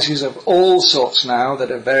recording devices of all sorts now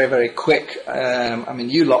that are very, very quick. I mean,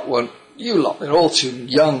 you lot, they're all too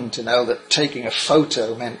young to know that taking a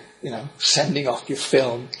photo meant, sending off your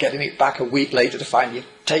film, getting it back a week later to find you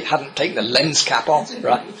hadn't taken the lens cap off,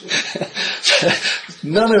 right?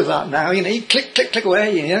 None of that now. You click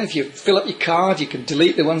away. If you fill up your card, you can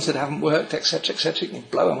delete the ones that haven't worked, etc., etc. You can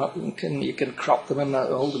blow them up. You can crop them and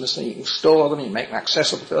hold them. So you can store them. You make them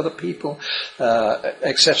accessible to other people,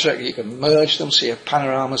 etc. You can merge them, so you have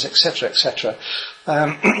panoramas, etc., etc.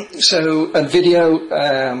 And video,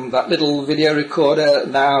 that little video recorder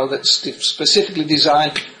now that's specifically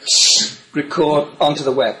designed record onto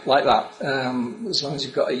the web like that, as long as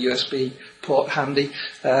you've got a USB port handy,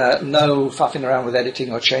 no faffing around with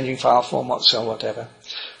editing or changing file formats or whatever.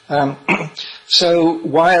 So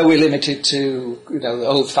why are we limited to the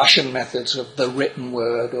old-fashioned methods of the written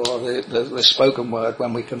word or the spoken word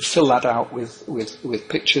when we can fill that out with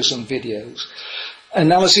pictures and videos?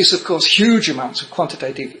 Analysis, of course, huge amounts of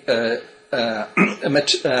quantitative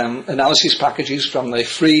analysis packages, from the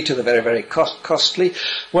free to the very, very costly.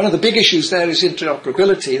 One of the big issues there is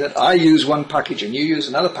interoperability, that I use one package and you use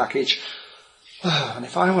another package. And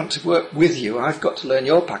if I want to work with you, I've got to learn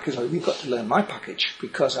your package, or you've got to learn my package,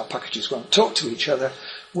 because our packages won't talk to each other.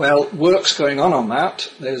 Well, work's going on that.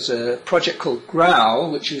 There's a project called Growl,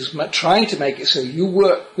 which is trying to make it so you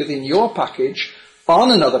work within your package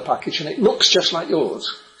on another package and it looks just like yours.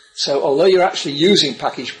 So although you're actually using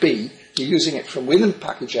package B, you're using it from within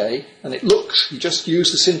package A, and it looks, you just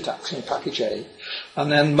use the syntax in package A.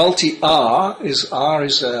 And then multi-R is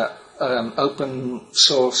open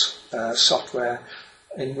source software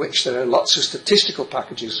in which there are lots of statistical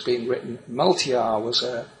packages being written. Multi-R was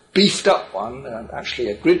a beefed up one,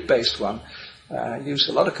 actually a grid-based one, used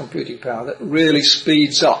a lot of computing power that really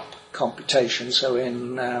speeds up computation. So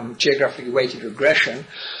in geographically weighted regression,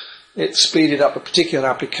 it speeded up a particular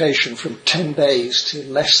application from 10 days to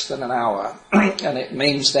less than an hour. And it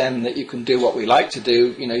means then that you can do what we like to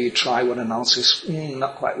do. You try one analysis,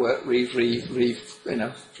 not quite work,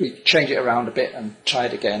 change it around a bit and try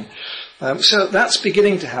it again. So that's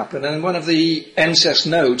beginning to happen. And one of the NSES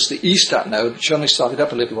nodes, the eStat node, which only started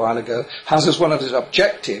up a little while ago, has as one of its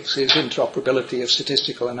objectives is interoperability of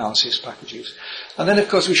statistical analysis packages. And then, of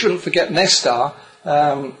course, we shouldn't forget Nestar.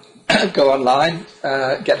 Go online,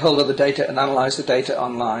 get hold of the data and analyze the data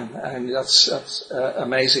online. And that's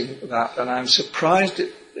amazing, that. And I'm surprised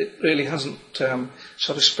it really hasn't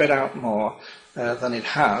sort of spread out more than it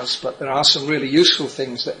has. But there are some really useful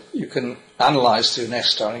things that you can analyze through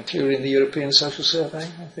Nestar, including the European Social Survey,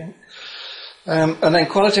 I think. And then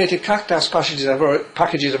qualitative CACTAS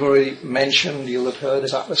packages I've already mentioned. You'll have heard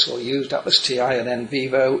of Atlas or used Atlas TI and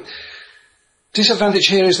NVivo. Disadvantage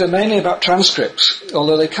here is they're mainly about transcripts,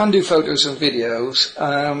 although they can do photos and videos,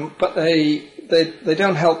 but they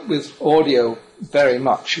don't help with audio very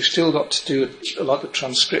much. You've still got to do a lot of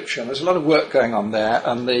transcription. There's a lot of work going on there,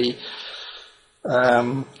 and the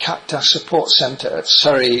CACTAS Support Centre at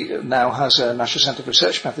Surrey now has a National Centre for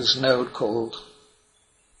Research Methods node called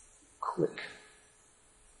Quick.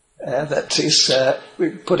 That is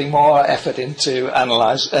putting more effort into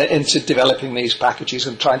developing these packages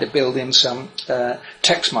and trying to build in some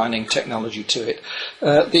text mining technology to it.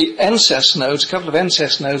 The NSES nodes, a couple of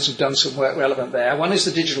NSES nodes have done some work relevant there. One is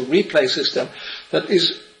the digital replay system that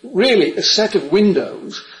is really a set of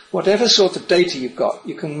windows. Whatever sort of data you've got,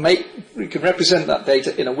 you can represent that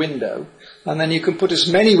data in a window, and then you can put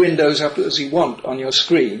as many windows up as you want on your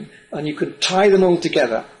screen, and you can tie them all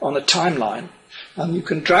together on a timeline. And you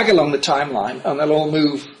can drag along the timeline, and they'll all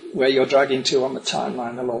move where you're dragging to on the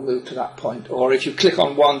timeline. They'll all move to that point. Or if you click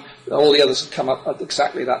on one, all the others will come up at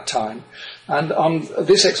exactly that time. And on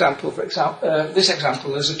this example,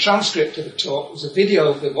 there's a transcript of the talk. There's a video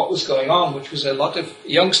of what was going on, which was a lot of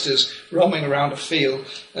youngsters roaming around a field,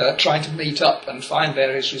 trying to meet up and find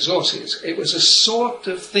various resources. It was a sort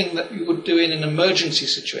of thing that you would do in an emergency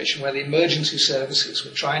situation, where the emergency services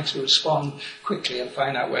were trying to respond quickly and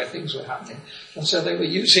find out where things were happening. And so they were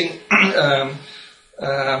using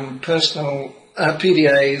personal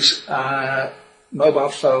PDAs, mobile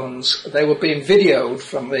phones. They were being videoed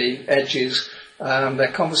from the edges.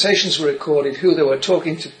 Their conversations were recorded, who they were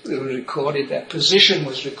talking to was recorded, their position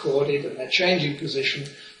was recorded, and their changing position,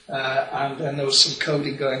 and then there was some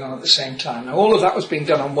coding going on at the same time. Now, all of that was being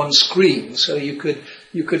done on one screen, so you could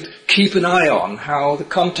you could keep an eye on how the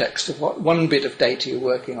context of what one bit of data you're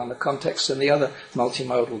working on, the context and the other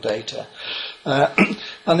multimodal data.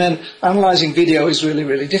 And then analysing video is really,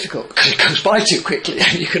 really difficult because it goes by too quickly.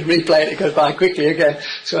 You can replay it goes by quickly again.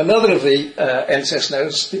 So another of the NSS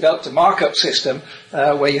nodes developed a markup system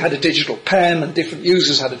where you had a digital pen and different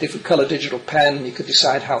users had a different colour digital pen, and you could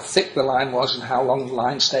decide how thick the line was and how long the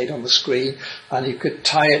line stayed on the screen, and you could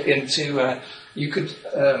tie it into, you could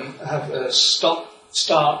have a start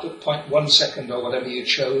at 0.1 second or whatever you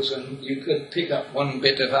chose, and you could pick up one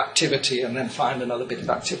bit of activity and then find another bit of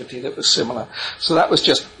activity that was similar. So that was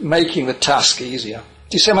just making the task easier.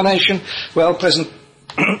 Dissemination, well,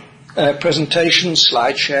 presentation,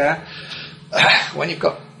 slide share. When you've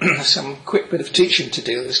got some quick bit of teaching to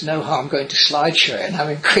do, there's no harm going to slide share and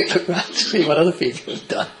having a quick look around to see what other people have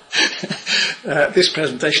done. This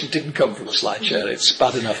presentation didn't come from a slideshare. It's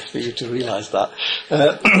bad enough for you to realise that.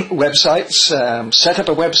 Websites, set up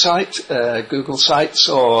a website, Google Sites,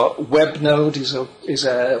 or WebNode is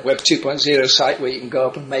a Web 2.0 site where you can go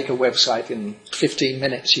up and make a website in 15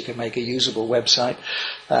 minutes. You can make a usable website.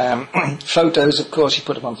 Photos, of course, you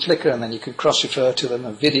put them on Flickr and then you can cross-refer to them.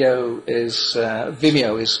 And video is,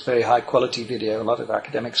 Vimeo is very high-quality video, a lot of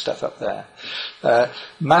academic stuff up there.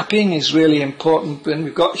 Mapping is really important. When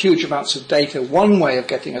we've got huge amounts of data, one way of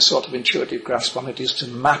getting a sort of intuitive grasp on it is to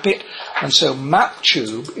map it. And so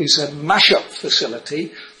MapTube is a mashup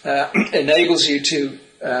facility, enables you to,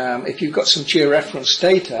 if you've got some georeference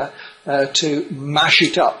data, to mash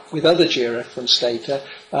it up with other georeference data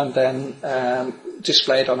and then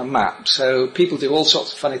display it on a map. So people do all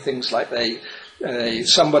sorts of funny things, like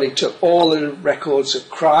somebody took all the records of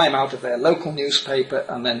crime out of their local newspaper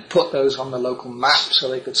and then put those on the local map so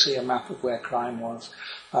they could see a map of where crime was.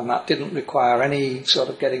 And that didn't require any sort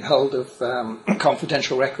of getting hold of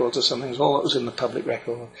confidential records or something. It was all that was in the public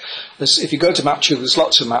record. If you go to MapTube, there's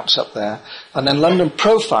lots of maps up there. And then London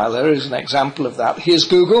Profiler is an example of that. Here's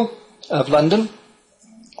Google of London.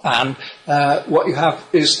 And what you have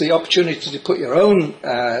is the opportunity to put your own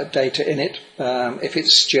data in it, if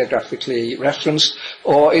it's geographically referenced,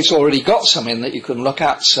 or it's already got some in that you can look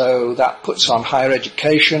at. So that puts on higher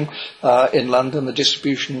education in London, the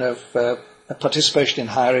distribution of participation in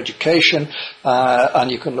higher education,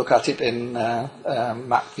 and you can look at it in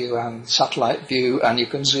map view and satellite view, and you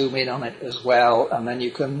can zoom in on it as well, and then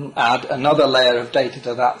you can add another layer of data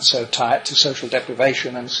to that, so tie it to social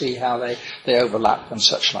deprivation and see how they overlap and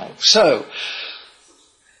such like. So,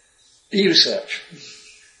 eResearch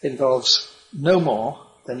involves no more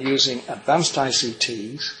than using advanced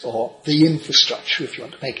ICTs, or the infrastructure, if you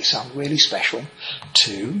want to make it sound really special,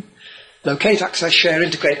 to locate, access, share,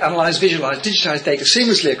 integrate, analyse, visualise, digitise data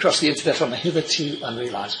seamlessly across the internet on a hitherto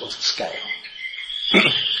unrealisable scale.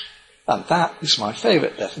 And that is my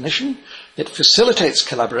favourite definition. It facilitates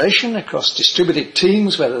collaboration across distributed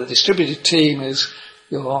teams, whether the distributed team is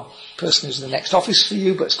your person who's in the next office for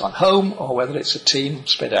you but it's gone home, or whether it's a team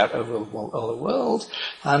spread out over all the world.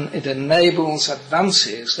 And it enables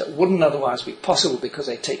advances that wouldn't otherwise be possible because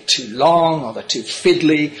they take too long, or they're too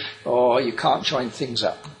fiddly, or you can't join things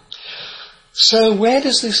up. So where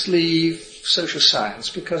does this leave social science?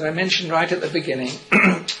 Because I mentioned right at the beginning,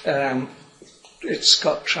 it's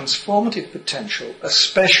got transformative potential,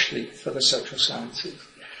 especially for the social sciences.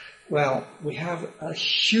 Well, we have a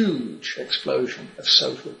huge explosion of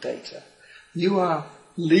social data. You are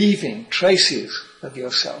leaving traces of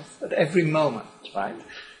yourself at every moment, right?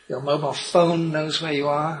 Your mobile phone knows where you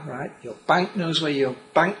are, right? Your bank knows where your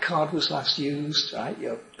bank card was last used, right?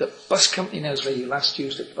 The bus company knows where you last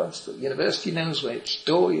used a bus. The university knows which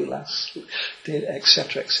door you last did,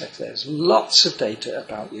 etc., etc. There's lots of data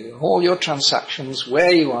about you, all your transactions,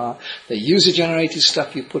 where you are, the user-generated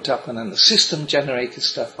stuff you put up, and then the system-generated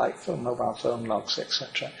stuff like mobile phone logs,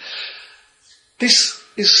 etc. This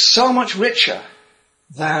is so much richer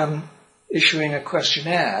than issuing a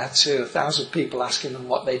questionnaire to 1,000 people asking them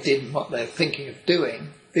what they did and what they're thinking of doing.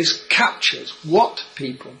 This captures what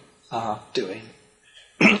people are doing,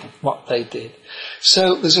 what they did.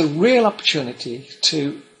 So there's a real opportunity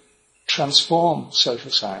to transform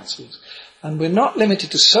social sciences. And we're not limited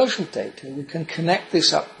to social data. We can connect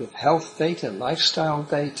this up with health data, lifestyle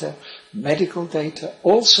data, medical data,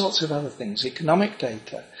 all sorts of other things, economic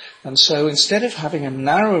data. And so instead of having a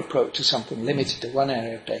narrow approach to something limited to one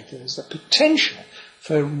area of data, there's the potential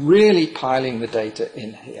for really piling the data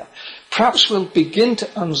in here. Perhaps we'll begin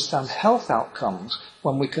to understand health outcomes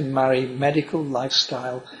when we can marry medical,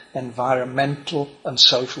 lifestyle, environmental and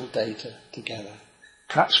social data together.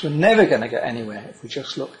 Perhaps we're never going to get anywhere if we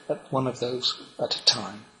just look at one of those at a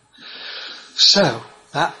time. So,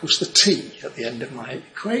 that was the T at the end of my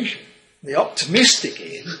equation. The optimistic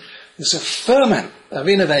is there's a ferment of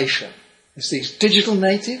innovation. There's these digital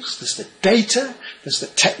natives, there's the data, there's the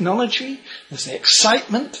technology, there's the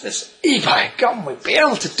excitement, there's, by God, we'll be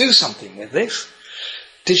able to do something with this.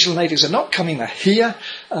 Digital natives are not coming, they're here.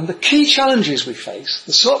 And the key challenges we face,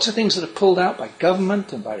 the sorts of things that are pulled out by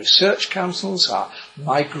government and by research councils are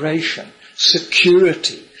migration,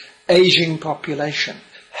 security, aging population,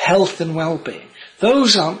 health and well-being.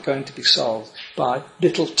 Those aren't going to be solved by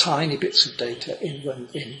little tiny bits of data in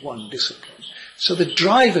one discipline. So the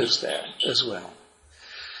driver's there as well.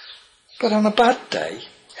 But on a bad day,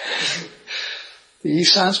 the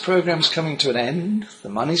e-science program's coming to an end, the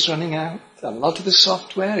money's running out, a lot of the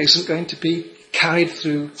software isn't going to be carried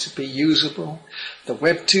through to be usable. The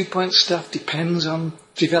Web 2.0 stuff depends on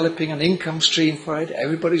developing an income stream for it.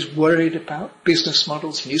 Everybody's worried about business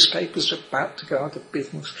models. Newspapers are about to go out of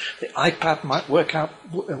business. The iPad might wipe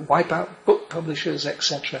out book publishers,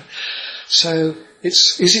 etc. So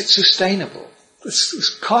is it sustainable?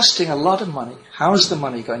 It's costing a lot of money. How is the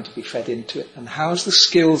money going to be fed into it? And how is the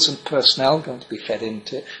skills and personnel going to be fed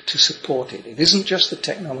into it to support it? It isn't just the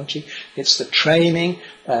technology, it's the training,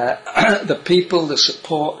 the people, the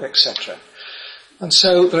support, etc. And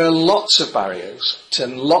so there are lots of barriers,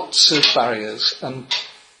 and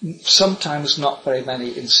sometimes not very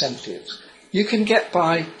many incentives. You can get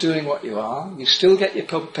by doing what you are. You still get your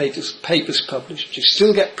papers published. You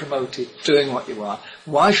still get promoted doing what you are.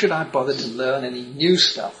 Why should I bother to learn any new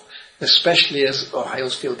stuff? Especially as I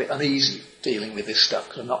always feel a bit uneasy dealing with this stuff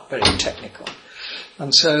because I'm not very technical.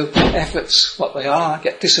 And so efforts, what they are,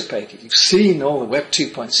 get dissipated. You've seen all the Web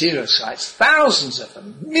 2.0 sites, thousands of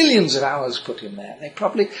them, millions of hours put in there.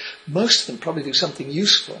 Most of them probably do something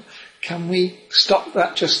useful. Can we stop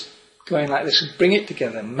that just going like this and bring it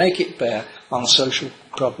together and make it bear on social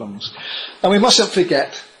problems? And we mustn't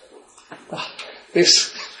forget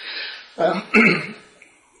this.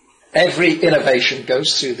 Every innovation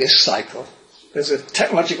goes through this cycle. There's a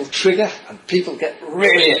technological trigger and people get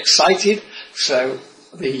really excited. So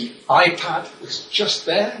the iPad is just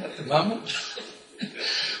there at the moment.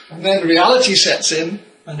 And then reality sets in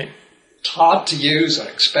and it's hard to use or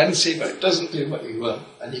expensive or it doesn't do what you want.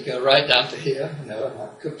 And you go right down to here. No,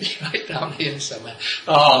 that could be right down here somewhere.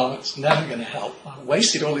 Oh, it's never going to help. I've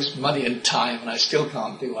wasted all this money and time and I still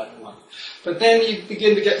can't do what I want. But then you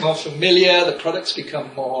begin to get more familiar, the products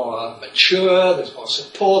become more mature, there's more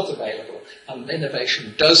support available, and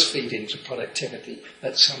innovation does feed into productivity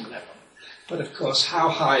at some level. But of course, how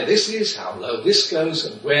high this is, how low this goes,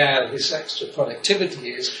 and where this extra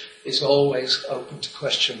productivity is always open to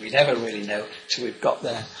question. We never really know till we've got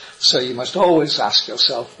there. So you must always ask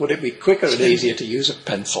yourself, would it be quicker and easier to use a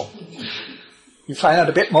pencil? You find out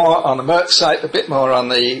a bit more on the Merck site, a bit more on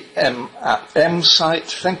the M site.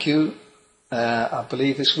 Thank you. I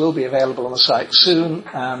believe this will be available on the site soon,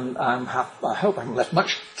 and I hope I haven't left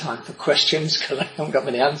much time for questions because I haven't got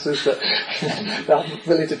many answers, but I'm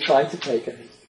willing to try to take any.